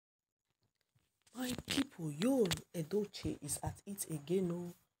My people, Yul Edochie is at it again.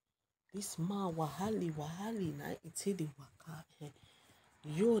 Oh, this man wahali na it's the waka.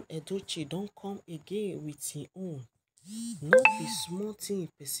 Yul Edochie don't come again with his own. Not be small thing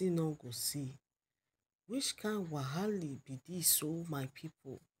person no go see. Which kind wahali be this, oh my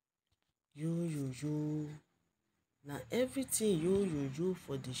people? Yo. Now everything yo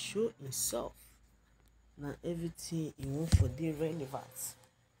for the show itself. Now everything he want for the relevance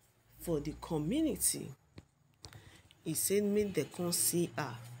for the community. He said make they come see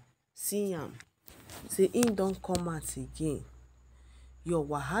him. Say him don't come out again. Your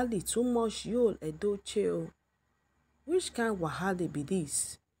wahali too much, Yul Edochie. Oh. Which kind wahali be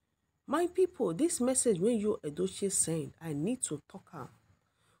this? My people, this message when Yul Edochie send, I need to talk am.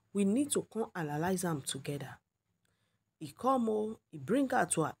 We need to come analyze them together. He come, he bring her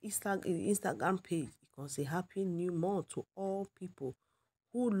to our Instagram page. He can say happy new month to all people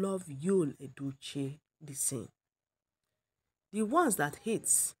who love Yul Edochie the same. The ones that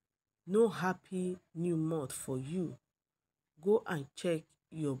hates, no happy new month for you. Go and check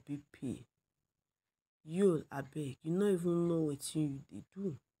your BP. Yul, abeg, you no even know what you dey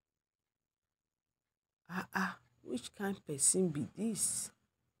do. Which kind person be this?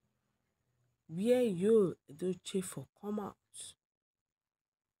 Where Yul Edochie for come out?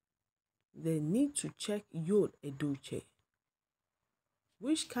 They need to check Yul Edochie.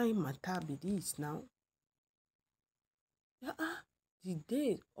 Which kind matter be this now? The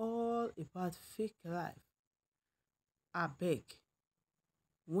day all about fake life. Abeg,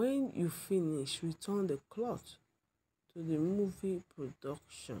 when you finish, return the cloth to the movie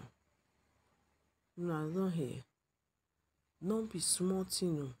production. Una don hear. No be small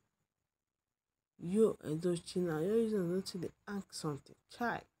thing o. Yul Edochie now, you don't to the ask something.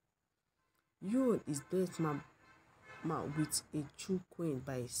 Chai. Yul is best man with a true queen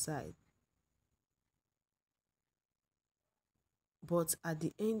by his side. But at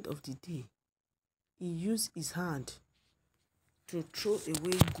the end of the day, he used his hand to throw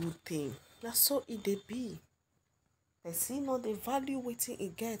away good thing. That's so it dey be. Person no dey value wetin he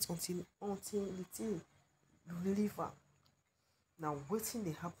get until the thing you leave am. Now wetin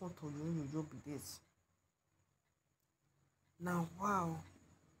dey happen to you be this. Now wow,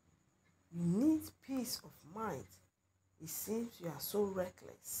 you need peace of mind. It seems you are so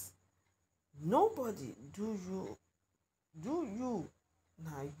reckless. Nobody do you.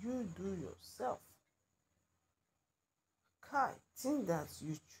 Now you do yourself. Kai, think that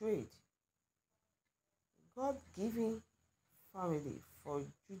you trade God-given family for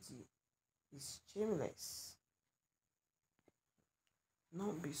Judy is shameless.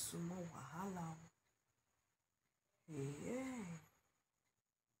 Not be small wahala. Yeah.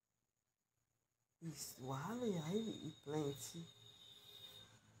 It's wahala you plenty.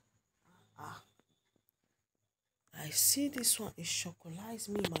 I see this one, it chocolize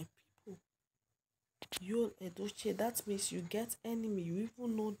me, my people. Yul Edochie, that means you get enemy, you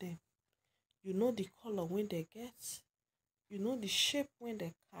even know them. You know the color when they get. You know the shape when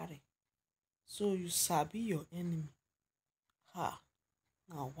they carry. So you sabi your enemy.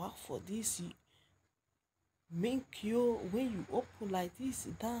 Now work for this. Make you, when you open like this,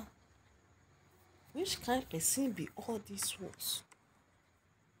 down. Which kind of person be all these ones?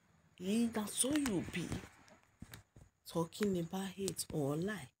 That's all you be. Talking about hate or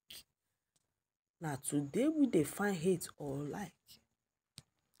like. Now today we define hate or like.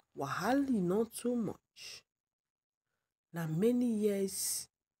 Wahali not too much. Now many years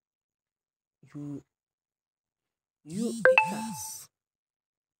you acres.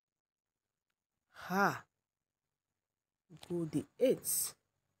 Go the 8th.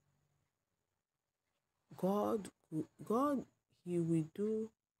 God, he will do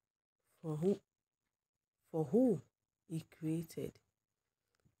for who he created.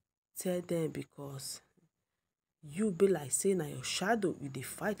 Tell them because you be like saying na your shadow you dey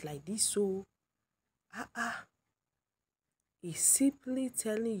fight like this. So he's simply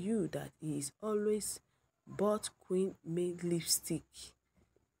telling you that he is always bought queen made lipstick.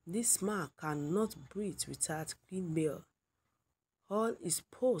 This man cannot breathe without queen male. All his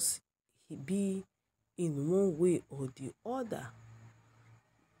posts he be in one way or the other.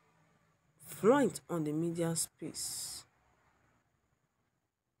 Flaunt on the media space.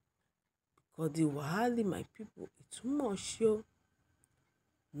 Because the wahali, my people, it's too much, yo.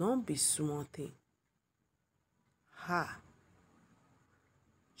 Not be small thing.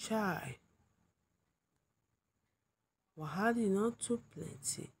 Chai. Wahali not too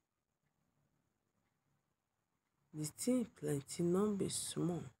plenty. The thing plenty, not be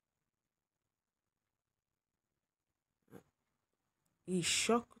small. He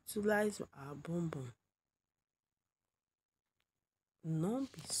shocked utilize our bonbon. No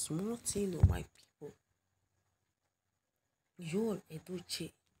be small thing, oh my people. Yul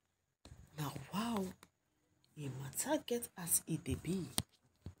Edochie. Now wow, a matter get as it dey be.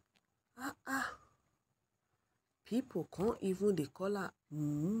 People can't even dey call her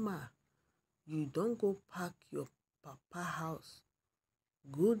mama. You don't go pack your papa house.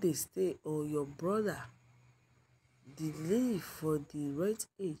 Go dey stay or your brother. The leave for the right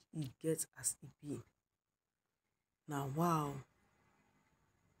age e get as e be. Now wow.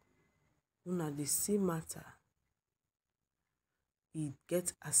 Una dey see matter. E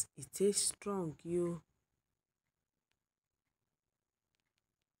get as e take strong yo.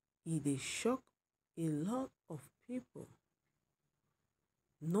 E dey shock a lot of people.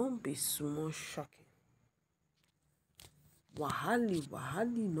 No be small shocking.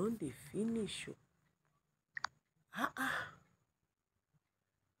 Wahali no dey finish o.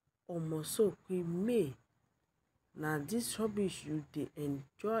 Omo so Queen May, na this rubbish you dey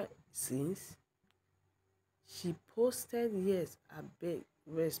enjoy since? She posted yes abeg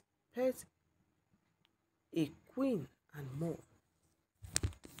respect a queen and more.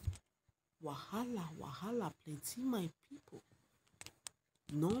 Wahala plenty my people.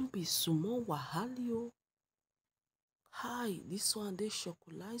 No be small wahali o. Hi, this one dey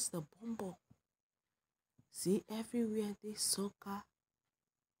chocolize the bomb. See everywhere dey soccer.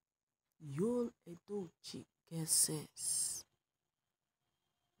 Yul Edochie get sense.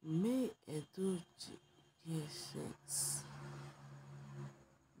 May Edochie get sense.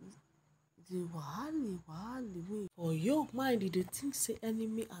 The wahali wey for your mind, you dey think say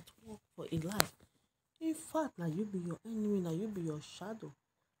enemy at work for a life. In fact, na you be your enemy, na you be your shadow.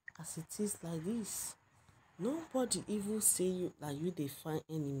 As it is like this, nobody even say you that you dey find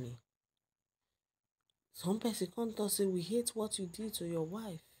enemy. Some person come talk say we hate what you did to your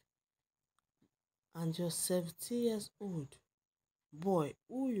wife. And you're 70 years old. Boy,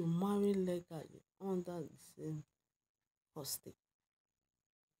 who you marry legally under the same hostage.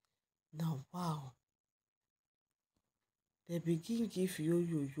 Now wow. They begin give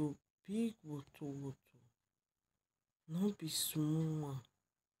yo big woto. No be small one.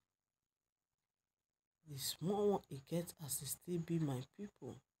 The small one e get as it still be my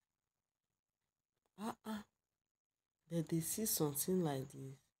people. They see something like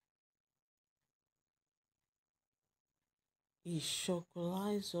this. E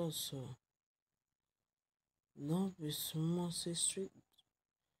chocolize also. No be small say street.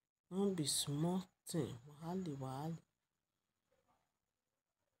 No be small thing. Wahali.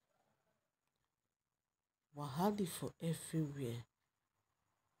 Wahali for everywhere.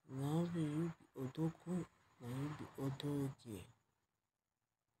 Now be you be Odoku, now you be Odogie.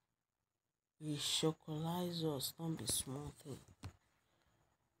 E chocolize us, don't be small thing.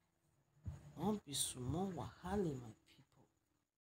 Don't be small wahali, my